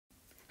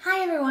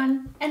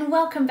everyone, and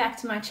welcome back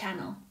to my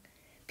channel.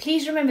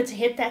 Please remember to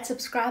hit that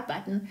subscribe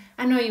button.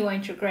 I know you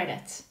won't regret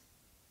it.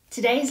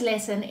 Today's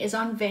lesson is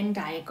on Venn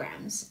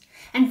diagrams,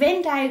 and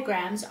Venn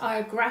diagrams are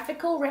a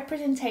graphical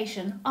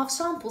representation of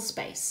sample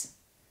space.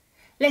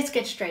 Let's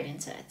get straight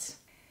into it.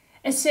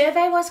 A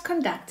survey was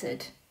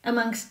conducted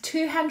amongst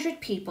 200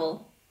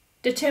 people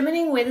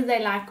determining whether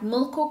they like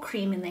milk or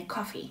cream in their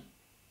coffee.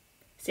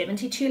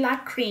 72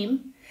 liked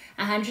cream,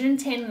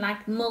 110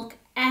 liked milk,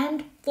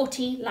 and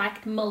 40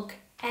 liked milk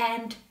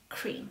and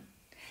cream.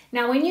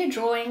 Now, when you're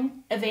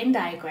drawing a Venn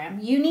diagram,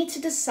 you need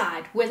to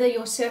decide whether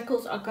your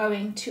circles are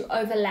going to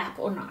overlap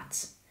or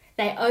not.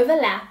 They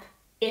overlap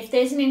if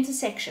there's an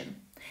intersection.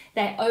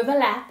 They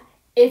overlap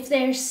if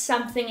there's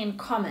something in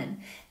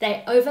common.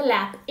 They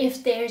overlap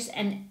if there's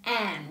an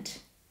and.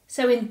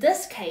 So in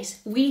this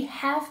case, we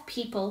have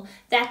people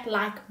that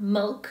like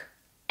milk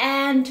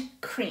and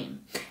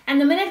cream. And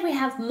the minute we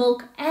have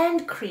milk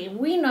and cream,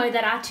 we know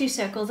that our two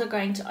circles are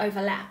going to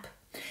overlap.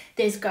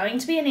 There's going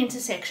to be an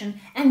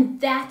intersection,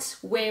 and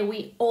that's where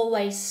we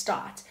always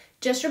start.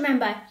 Just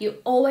remember, you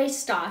always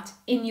start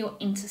in your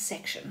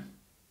intersection.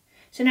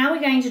 So now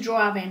we're going to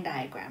draw our Venn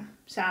diagram.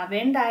 So our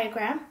Venn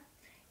diagram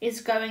is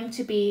going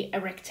to be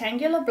a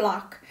rectangular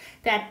block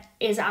that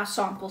is our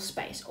sample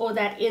space, or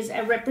that is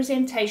a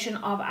representation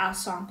of our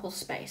sample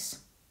space.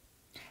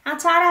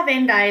 Outside our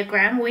Venn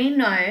diagram, we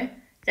know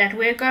that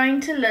we're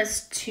going to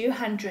list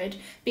 200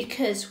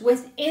 because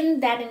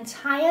within that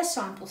entire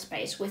sample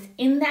space,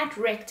 within that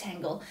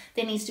rectangle,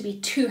 there needs to be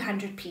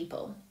 200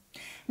 people.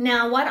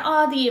 Now, what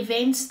are the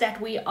events that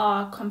we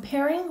are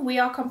comparing? We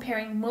are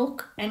comparing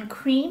milk and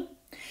cream,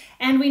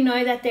 and we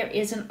know that there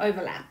is an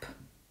overlap.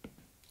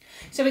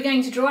 So we're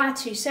going to draw our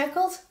two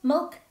circles,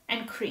 milk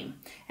and cream,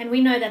 and we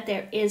know that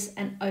there is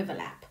an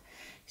overlap.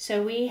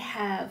 So we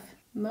have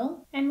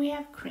milk and we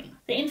have cream.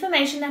 The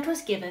information that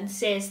was given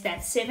says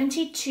that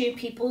 72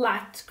 people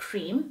liked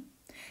cream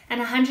and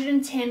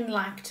 110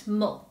 liked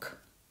milk.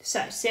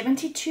 So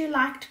 72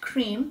 liked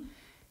cream,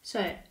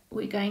 so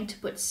we're going to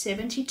put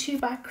 72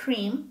 by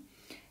cream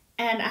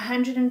and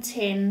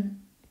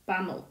 110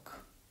 by milk.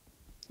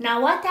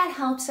 Now what that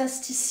helps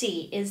us to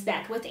see is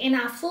that within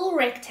our full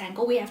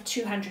rectangle we have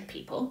 200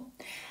 people.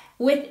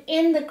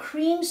 Within the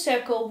cream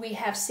circle we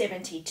have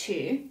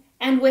 72.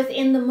 And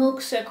within the milk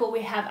circle,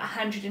 we have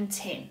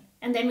 110.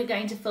 And then we're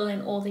going to fill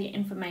in all the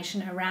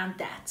information around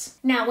that.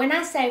 Now, when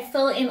I say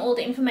fill in all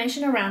the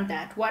information around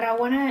that, what I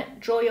want to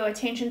draw your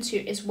attention to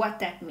is what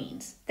that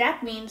means.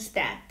 That means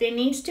that there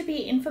needs to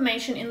be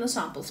information in the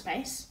sample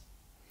space.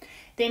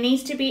 There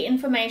needs to be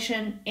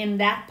information in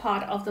that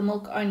part of the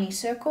milk only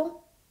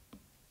circle,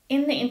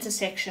 in the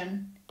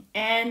intersection,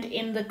 and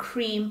in the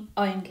cream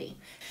only.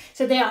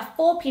 So there are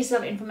 4 pieces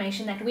of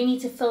information that we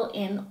need to fill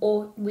in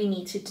or we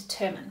need to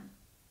determine.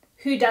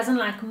 Who doesn't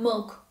like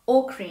milk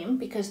or cream,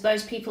 because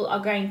those people are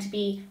going to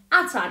be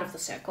outside of the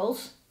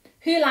circles.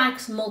 Who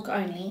likes milk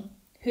only,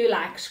 who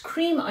likes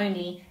cream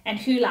only, and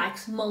who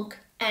likes milk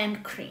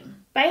and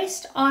cream.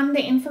 Based on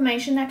the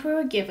information that we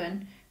were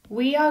given,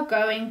 we are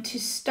going to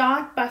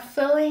start by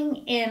filling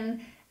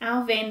in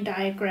our Venn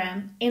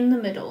diagram in the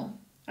middle,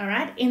 all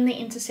right, in the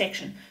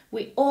intersection.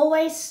 We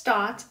always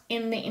start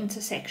in the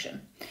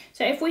intersection.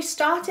 So if we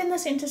start in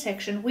this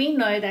intersection, we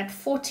know that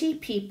 40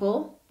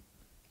 people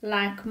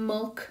like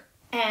milk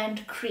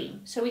and cream.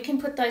 So we can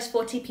put those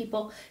 40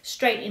 people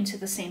straight into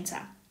the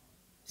center.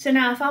 So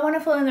now if I want to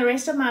fill in the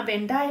rest of my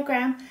Venn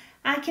diagram,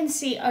 I can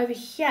see over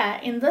here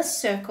in this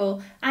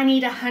circle, I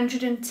need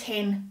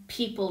 110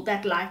 people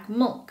that like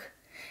milk.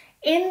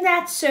 In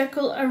that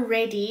circle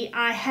already,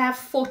 I have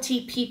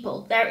 40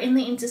 people. They're in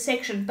the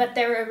intersection, but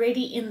they're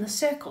already in the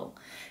circle.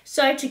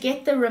 So to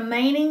get the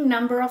remaining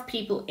number of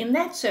people in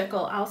that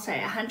circle, I'll say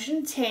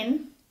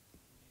 110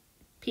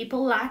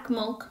 people like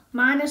milk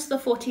minus the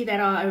 40 that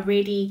are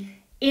already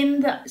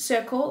in the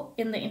circle,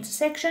 in the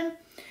intersection.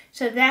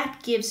 So that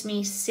gives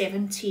me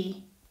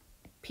 70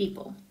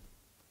 people.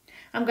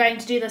 I'm going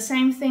to do the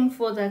same thing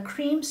for the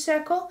cream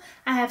circle.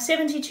 I have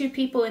 72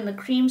 people in the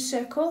cream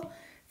circle.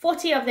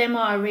 40 of them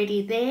are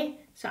already there.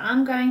 So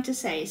I'm going to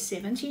say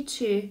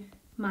 72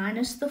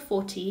 minus the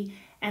 40,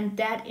 and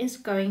that is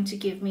going to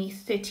give me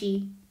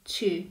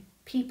 32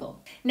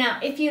 people. Now,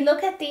 if you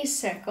look at these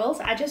circles,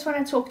 I just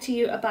want to talk to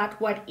you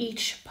about what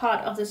each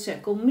part of the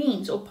circle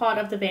means, or part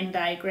of the Venn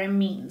diagram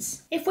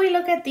means. If we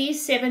look at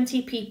these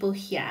 70 people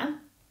here,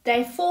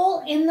 they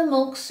fall in the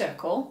milk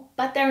circle,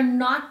 but they're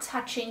not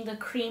touching the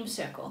cream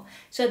circle.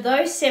 So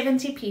those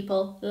 70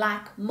 people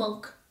like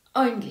milk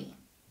only.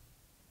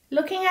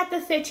 Looking at the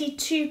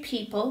 32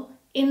 people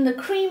in the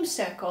cream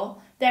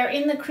circle, they're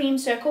in the cream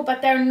circle,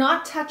 but they're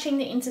not touching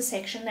the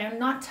intersection. They're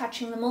not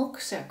touching the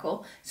milk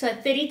circle. So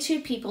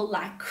 32 people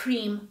like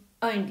cream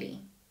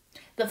only.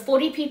 The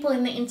 40 people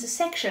in the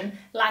intersection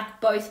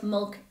like both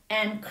milk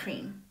and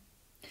cream.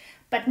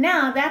 But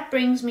now that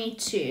brings me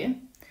to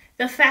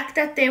the fact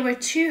that there were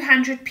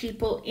 200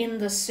 people in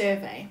the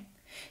survey.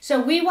 So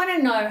we want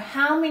to know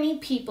how many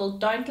people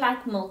don't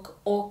like milk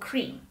or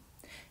cream.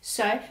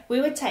 So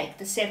we would take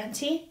the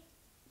 70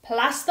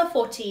 plus the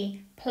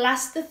 40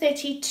 plus the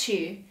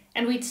 32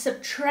 and we'd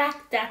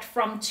subtract that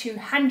from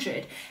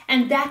 200,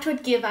 and that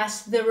would give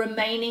us the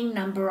remaining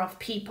number of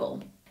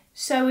people.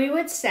 So we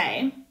would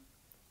say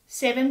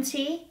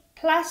 70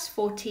 plus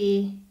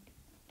 40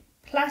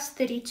 plus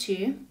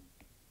 32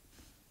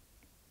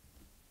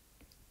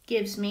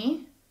 gives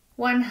me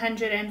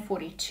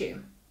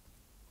 142.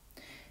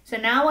 So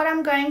now what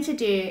I'm going to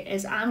do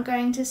is I'm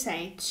going to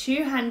say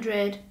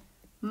 200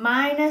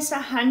 minus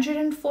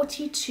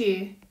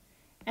 142,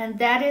 and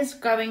that is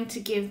going to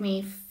give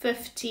me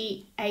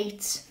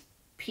 58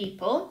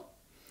 people.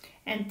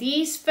 And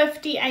these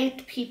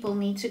 58 people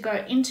need to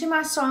go into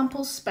my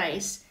sample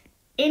space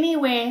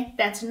anywhere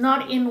that's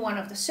not in one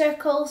of the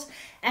circles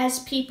as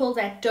people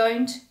that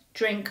don't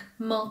drink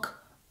milk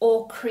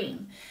or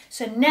cream.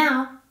 So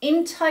now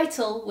in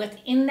total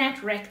within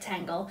that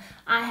rectangle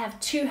I have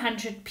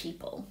 200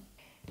 people.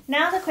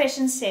 Now the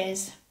question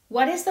says,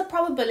 what is the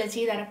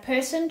probability that a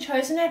person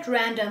chosen at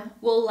random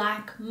will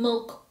like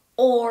milk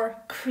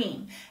or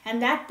cream?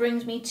 And that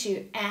brings me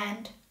to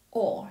and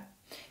or.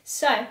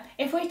 So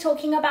if we're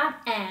talking about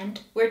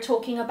and, we're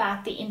talking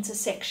about the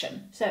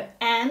intersection. So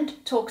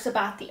and talks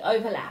about the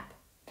overlap.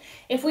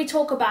 If we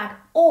talk about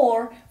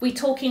or, we're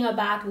talking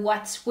about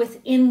what's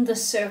within the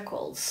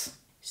circles.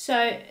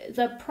 So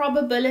the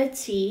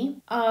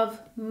probability of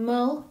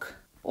milk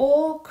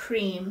or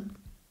cream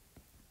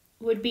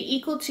would be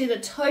equal to the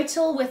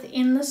total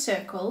within the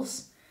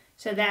circles.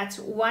 So that's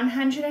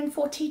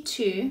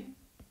 142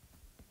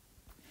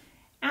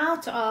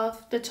 out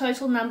of the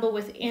total number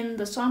within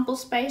the sample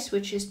space,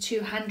 which is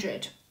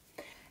 200.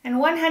 And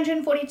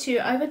 142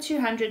 over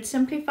 200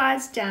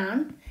 simplifies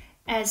down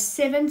as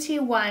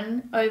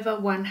 71 over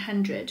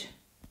 100.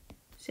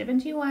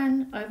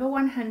 71 over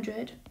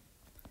 100.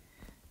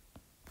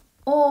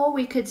 Or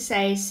we could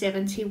say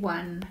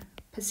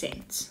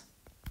 71%.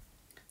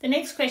 The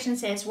next question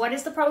says, what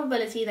is the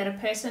probability that a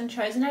person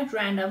chosen at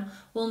random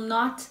will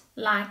not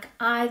like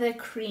either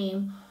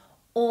cream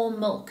or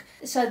milk?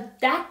 So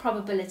that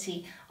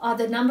probability are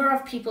the number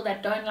of people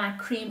that don't like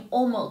cream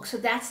or milk. So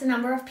that's the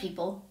number of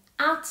people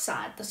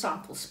outside the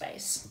sample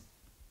space.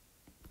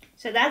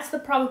 So that's the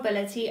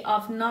probability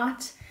of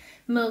not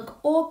milk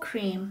or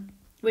cream,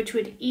 which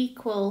would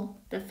equal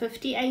the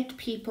 58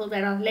 people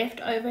that are left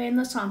over in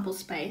the sample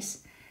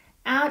space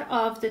out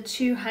of the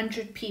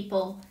 200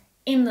 people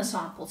in the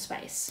sample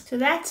space. So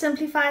that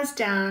simplifies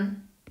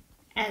down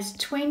as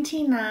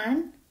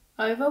 29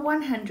 over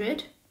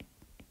 100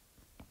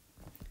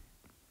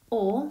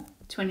 or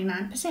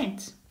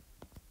 29%.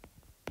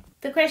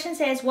 The question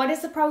says, what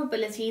is the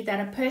probability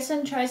that a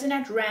person chosen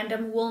at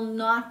random will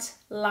not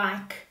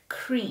like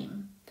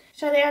cream?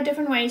 So there are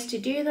different ways to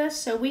do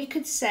this. So we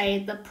could say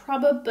the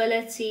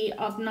probability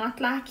of not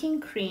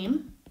liking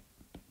cream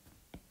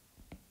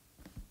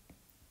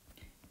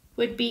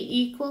would be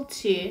equal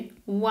to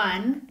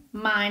 1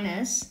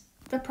 minus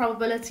the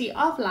probability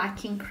of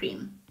liking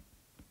cream.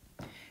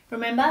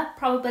 Remember,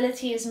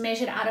 probability is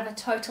measured out of a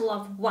total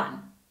of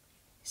 1.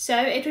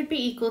 So it would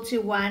be equal to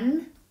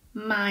 1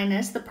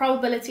 minus the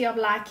probability of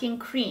liking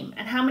cream.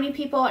 And how many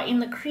people are in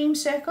the cream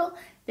circle?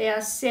 There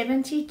are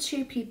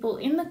 72 people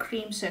in the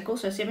cream circle,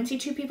 so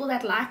 72 people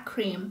that like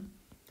cream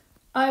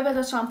over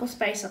the sample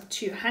space of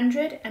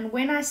 200. And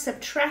when I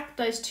subtract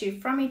those two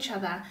from each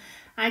other,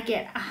 I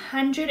get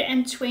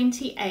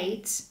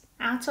 128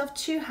 out of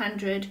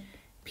 200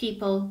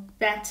 people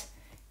that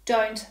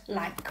don't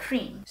like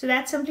cream. So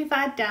that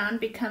simplified down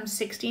becomes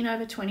 16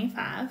 over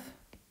 25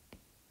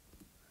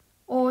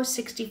 or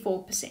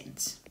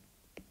 64%.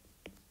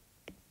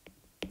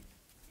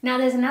 Now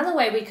there's another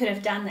way we could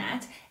have done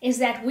that, is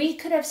that we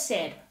could have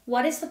said,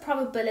 what is the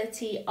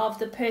probability of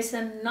the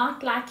person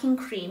not liking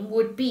cream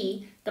would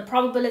be the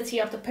probability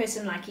of the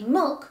person liking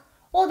milk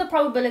or the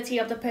probability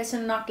of the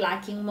person not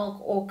liking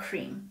milk or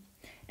cream.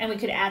 And we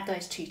could add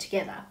those two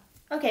together.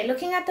 Okay,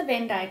 looking at the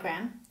Venn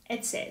diagram,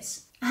 it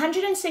says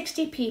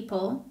 160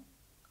 people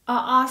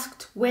are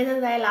asked whether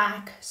they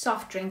like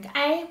soft drink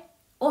A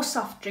or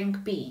soft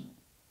drink B.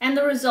 And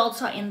the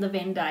results are in the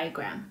Venn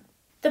diagram.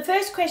 The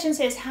first question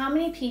says how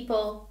many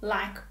people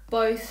like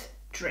both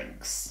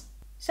drinks.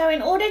 So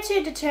in order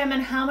to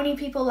determine how many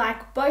people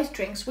like both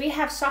drinks, we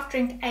have soft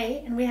drink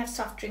A and we have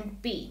soft drink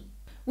B.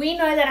 We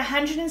know that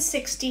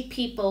 160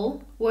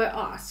 people were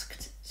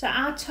asked. So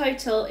our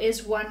total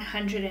is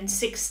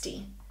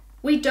 160.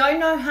 We don't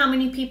know how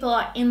many people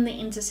are in the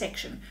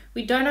intersection.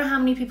 We don't know how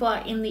many people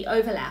are in the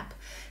overlap.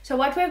 So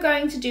what we're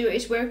going to do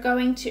is we're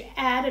going to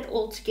add it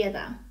all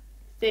together.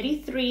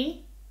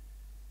 33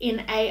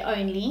 in A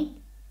only,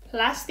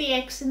 plus the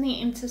X in the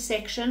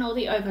intersection or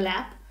the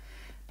overlap,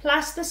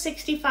 plus the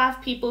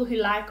 65 people who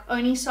like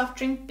only soft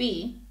drink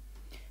B.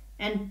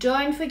 And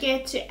don't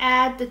forget to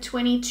add the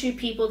 22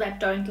 people that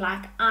don't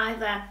like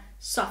either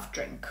soft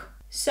drink.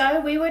 So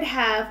we would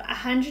have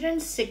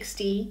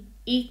 160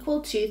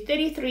 equal to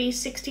 33,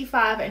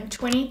 65, and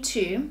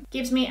 22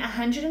 gives me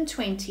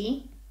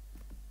 120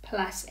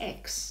 plus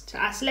X.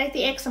 To isolate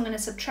the X, I'm going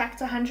to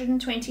subtract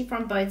 120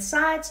 from both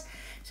sides.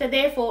 So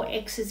therefore,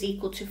 X is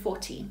equal to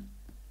 40.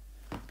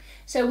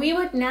 So we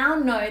would now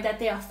know that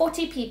there are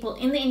 40 people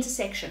in the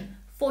intersection.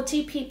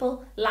 40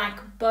 people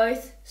like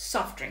both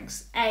soft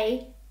drinks,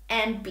 A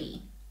and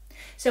B.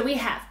 So we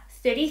have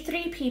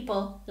 33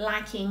 people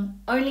liking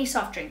only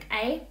soft drink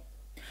A,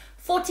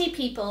 40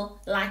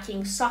 people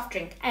liking soft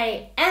drink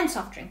A and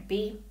soft drink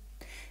B,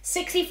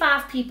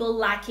 65 people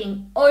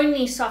liking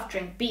only soft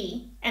drink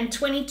B, and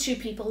 22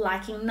 people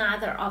liking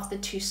neither of the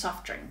two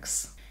soft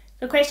drinks.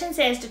 The question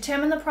says,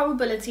 determine the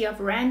probability of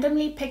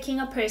randomly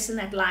picking a person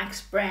that likes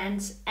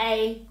brands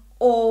A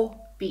or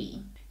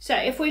B. So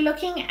if we're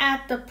looking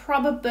at the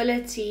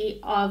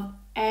probability of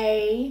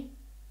A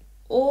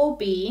or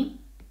B,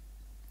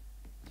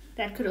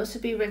 that could also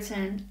be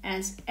written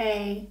as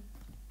A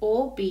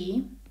or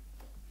B.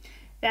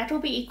 That will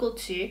be equal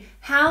to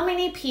how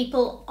many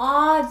people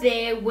are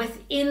there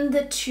within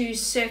the two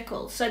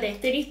circles. So there are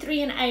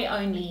 33 in A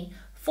only,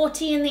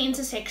 40 in the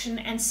intersection,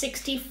 and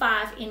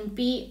 65 in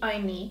B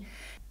only.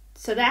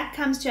 So that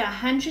comes to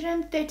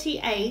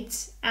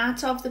 138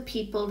 out of the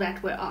people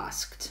that were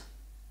asked,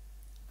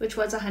 which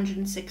was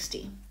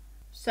 160.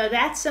 So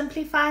that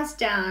simplifies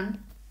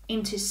down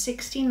into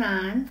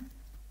 69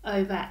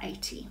 over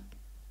 80.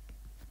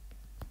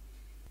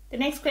 The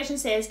next question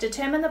says,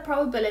 determine the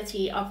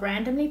probability of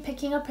randomly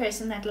picking a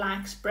person that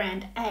likes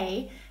brand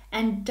A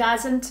and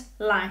doesn't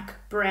like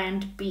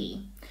brand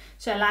B.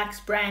 So likes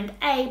brand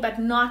A but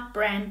not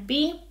brand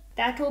B.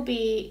 That will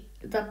be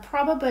the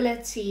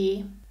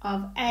probability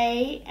of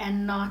A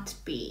and not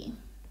B,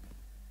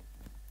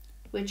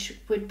 which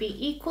would be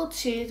equal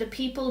to the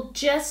people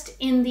just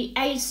in the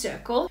A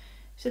circle.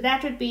 So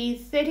that would be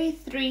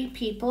 33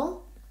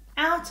 people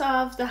out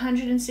of the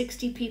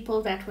 160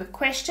 people that were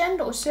questioned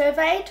or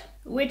surveyed,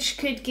 which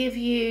could give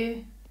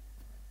you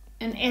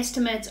an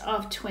estimate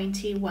of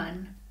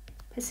 21%.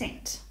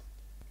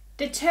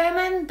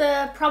 Determine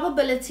the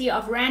probability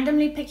of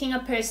randomly picking a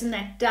person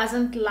that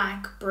doesn't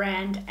like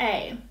brand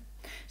A.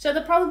 So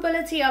the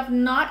probability of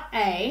not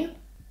A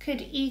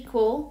could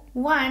equal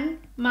 1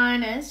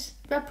 minus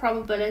the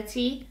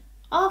probability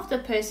of the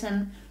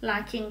person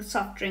liking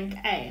soft drink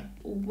A.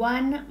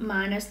 1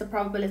 minus the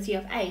probability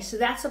of A. So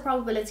that's the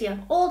probability of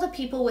all the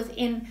people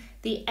within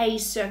the A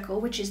circle,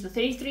 which is the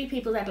 33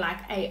 people that like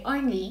A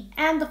only,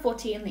 and the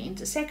 40 in the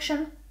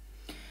intersection,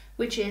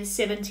 which is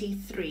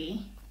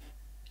 73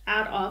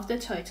 out of the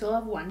total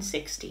of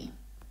 160.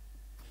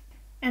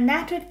 And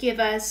that would give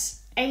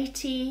us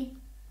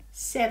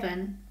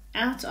 87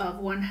 out of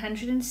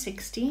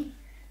 160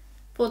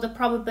 for the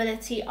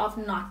probability of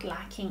not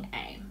liking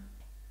A.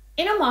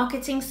 In a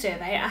marketing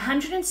survey,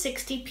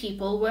 160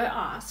 people were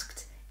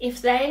asked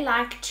if they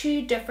like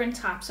two different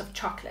types of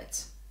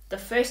chocolate. The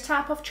first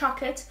type of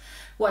chocolate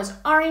was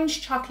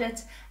orange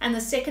chocolate, and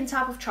the second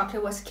type of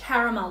chocolate was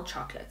caramel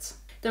chocolate.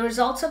 The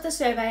results of the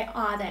survey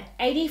are that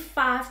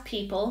 85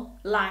 people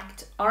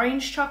liked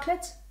orange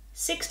chocolate,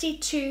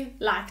 62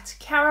 liked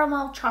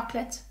caramel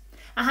chocolate,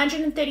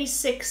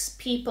 136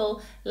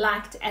 people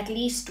liked at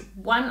least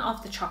one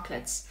of the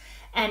chocolates,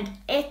 and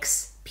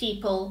X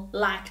people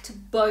liked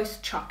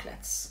both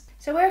chocolates.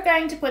 So we're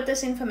going to put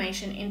this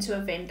information into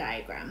a Venn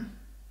diagram.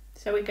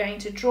 So we're going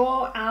to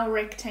draw our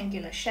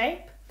rectangular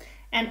shape,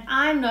 and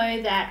I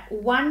know that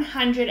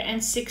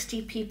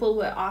 160 people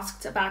were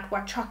asked about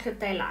what chocolate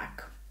they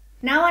like.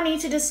 Now I need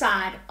to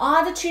decide,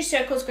 are the two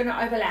circles going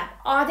to overlap?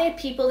 Are there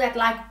people that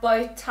like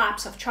both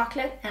types of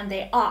chocolate? And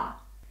there are.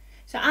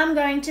 So I'm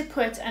going to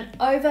put an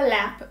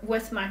overlap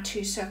with my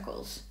two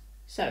circles.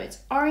 So it's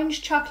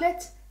orange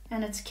chocolate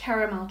and it's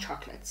caramel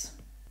chocolate.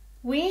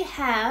 We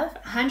have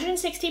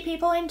 160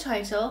 people in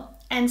total,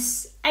 and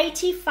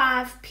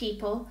 85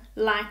 people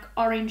like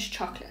orange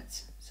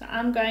chocolate. So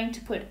I'm going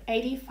to put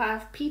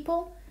 85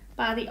 people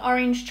by the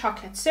orange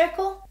chocolate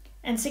circle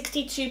and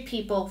 62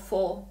 people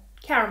for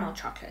caramel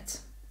chocolate.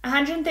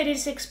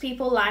 136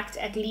 people liked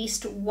at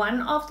least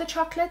one of the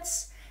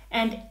chocolates,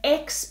 and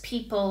X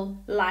people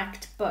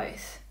liked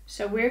both.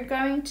 So we're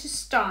going to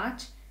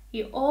start,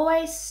 you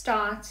always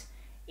start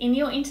in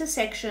your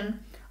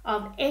intersection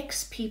of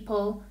X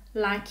people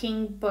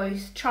liking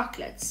both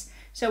chocolates.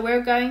 So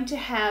we're going to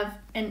have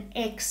an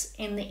X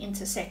in the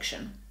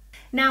intersection.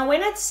 Now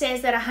when it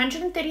says that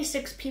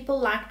 136 people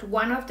liked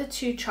one of the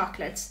two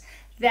chocolates,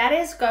 that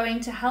is going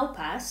to help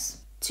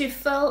us to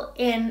fill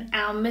in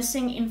our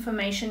missing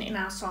information in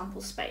our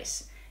sample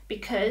space,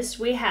 because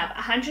we have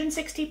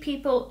 160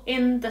 people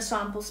in the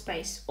sample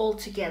space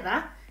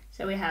altogether.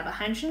 So we have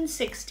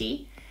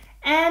 160,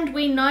 and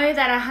we know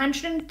that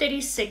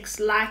 136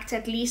 liked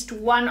at least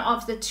one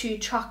of the two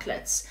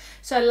chocolates.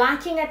 So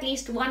liking at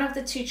least one of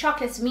the two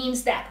chocolates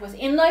means that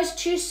within those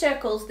two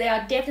circles, there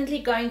are definitely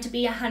going to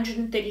be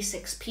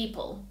 136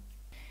 people.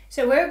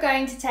 So we're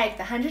going to take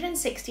the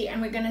 160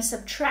 and we're going to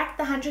subtract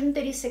the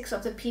 136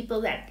 of the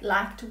people that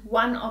liked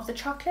one of the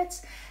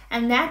chocolates,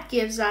 and that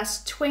gives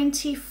us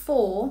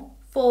 24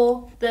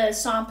 for the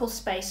sample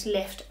space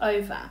left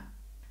over.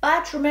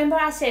 But remember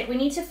I said we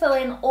need to fill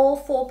in all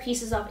four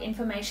pieces of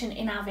information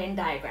in our Venn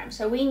diagram.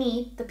 So we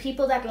need the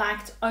people that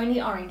liked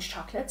only orange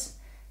chocolates,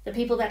 the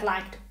people that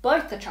liked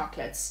both the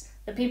chocolates,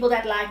 the people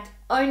that liked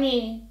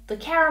only the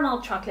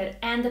caramel chocolate,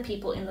 and the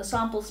people in the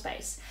sample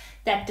space.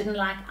 that didn't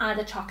like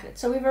either chocolate.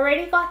 So we've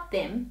already got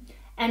them,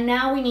 and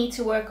now we need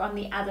to work on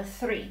the other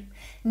 3.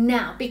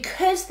 Now,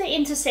 because the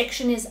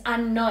intersection is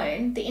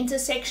unknown, the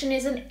intersection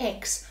is an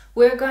X,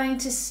 we're going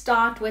to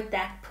start with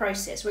that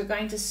process. We're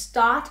going to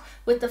start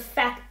with the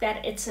fact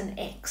that it's an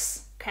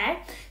X, okay?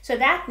 So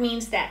that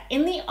means that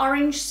in the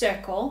orange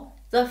circle,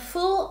 the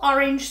full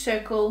orange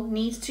circle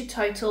needs to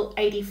total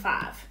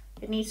 85.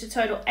 It needs to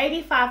total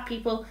 85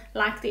 people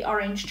like the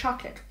orange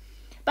chocolate.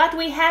 But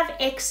we have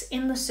X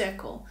in the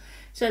circle.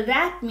 So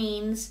that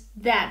means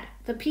that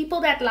the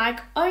people that like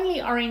only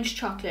orange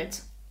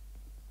chocolate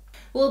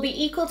will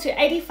be equal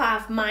to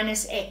 85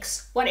 minus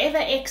X. Whatever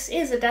X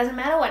is, it doesn't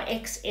matter what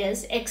X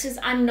is. X is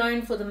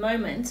unknown for the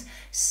moment.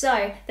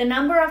 So the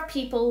number of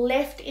people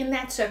left in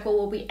that circle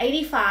will be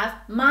 85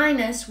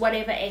 minus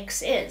whatever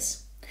X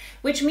is.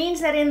 Which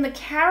means that in the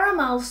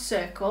caramel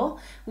circle,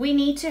 we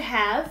need to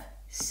have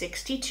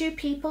 62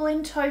 people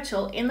in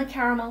total in the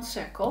caramel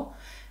circle.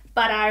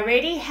 But I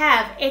already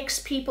have X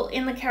people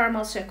in the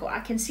caramel circle. I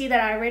can see that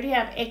I already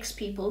have X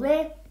people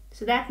there.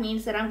 So that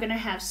means that I'm going to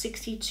have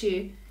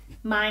 62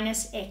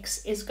 minus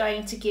X is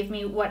going to give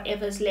me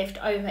whatever's left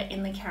over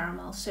in the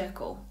caramel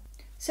circle.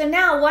 So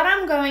now what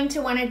I'm going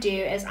to want to do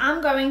is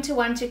I'm going to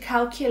want to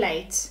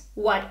calculate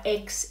what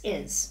X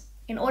is.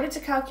 In order to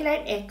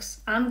calculate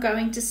X, I'm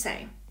going to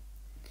say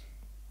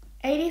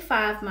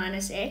 85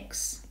 minus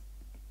X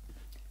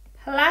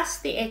plus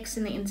the X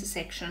in the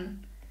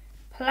intersection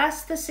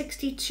plus the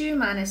 62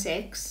 minus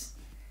X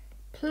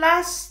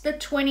plus the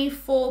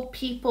 24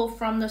 people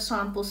from the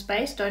sample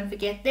space, don't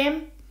forget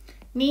them,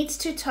 needs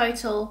to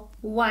total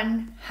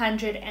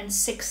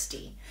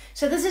 160.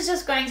 So this is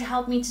just going to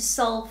help me to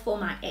solve for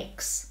my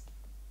X.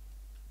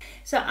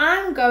 So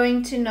I'm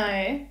going to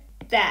know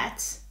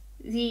that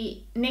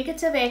the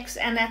negative X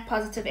and that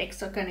positive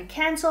X are going to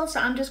cancel. So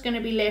I'm just going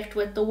to be left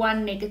with the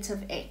one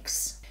negative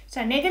X.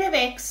 So negative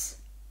X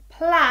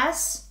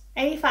plus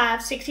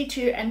 85,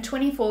 62, and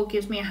 24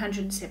 gives me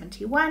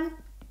 171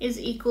 is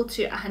equal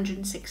to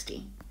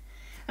 160.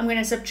 I'm going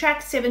to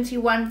subtract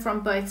 71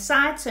 from both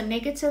sides. So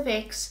negative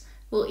X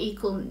will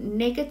equal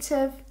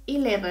negative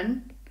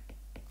 11,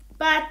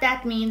 but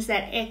that means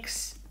that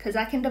X, because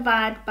I can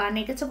divide by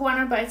negative 1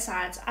 on both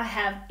sides, I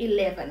have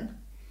 11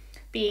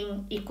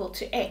 being equal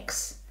to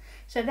X.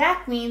 So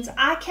that means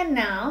I can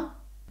now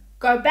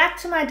go back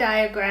to my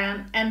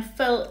diagram and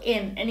fill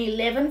in an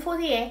 11 for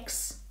the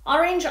X.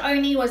 Orange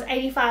only was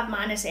 85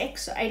 minus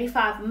X, so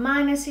 85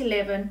 minus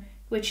 11,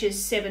 which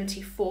is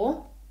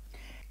 74.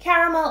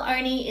 Caramel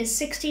only is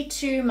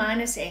 62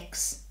 minus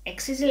X.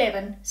 X is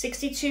 11.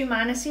 62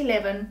 minus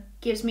 11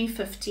 gives me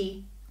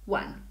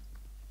 51.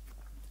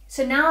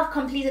 So now I've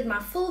completed my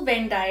full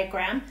Venn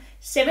diagram.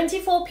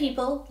 74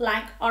 people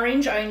like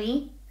orange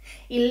only.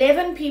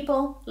 11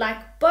 people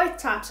like both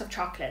types of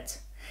chocolate.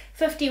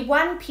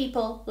 51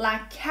 people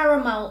like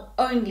caramel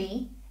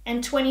only.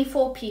 And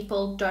 24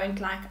 people don't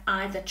like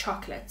either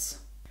chocolates.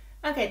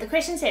 Okay, the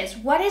question says,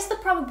 what is the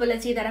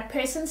probability that a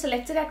person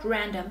selected at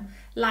random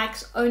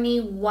likes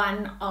only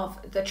one of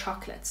the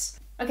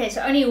chocolates? Okay,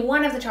 so only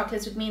one of the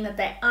chocolates would mean that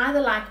they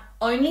either like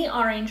only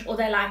orange or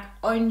they like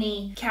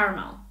only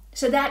caramel.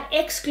 So that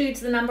excludes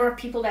the number of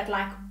people that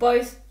like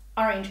both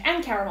orange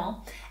and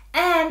caramel.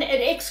 And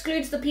it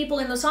excludes the people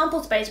in the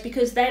sample space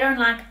because they don't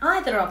like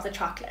either of the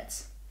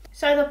chocolates.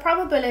 So the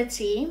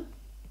probability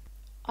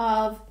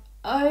of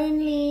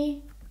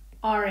only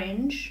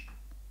orange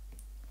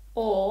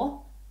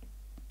or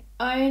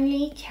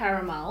only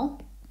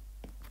caramel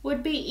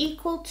would be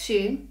equal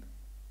to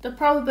the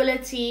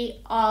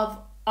probability of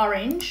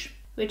orange,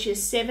 which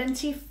is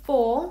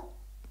 74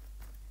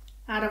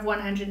 out of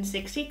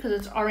 160 because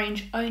it's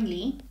orange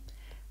only,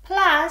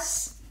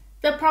 plus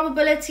the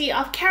probability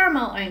of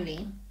caramel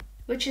only,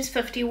 which is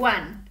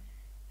 51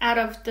 out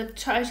of the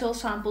total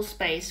sample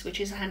space, which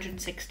is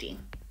 160,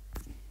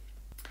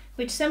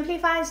 which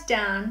simplifies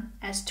down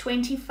as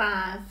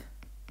 25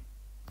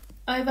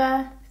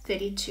 over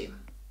 32.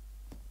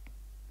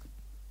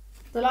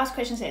 The last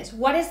question says,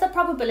 what is the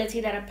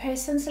probability that a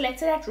person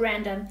selected at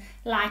random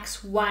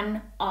likes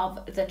one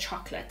of the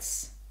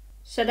chocolates?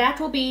 So that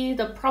will be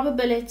the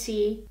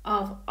probability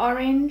of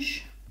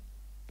orange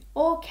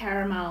or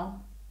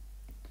caramel,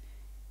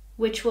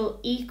 which will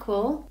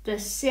equal the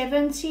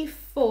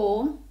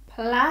 74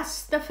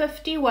 plus the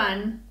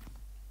 51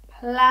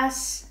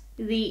 plus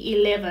the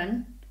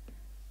 11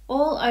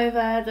 all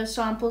over the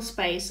sample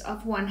space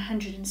of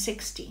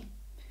 160,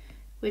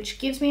 which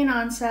gives me an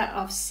answer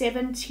of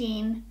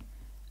 17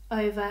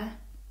 over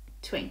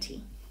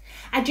 20.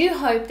 I do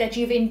hope that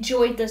you've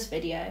enjoyed this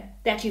video,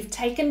 that you've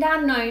taken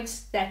down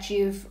notes, that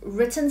you've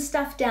written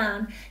stuff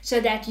down so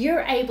that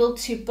you're able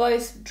to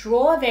both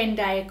draw a Venn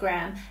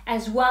diagram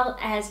as well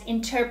as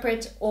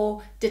interpret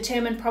or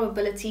determine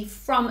probability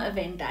from a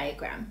Venn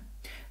diagram.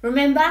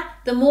 Remember,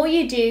 the more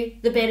you do,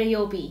 the better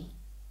you'll be.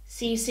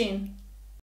 See you soon.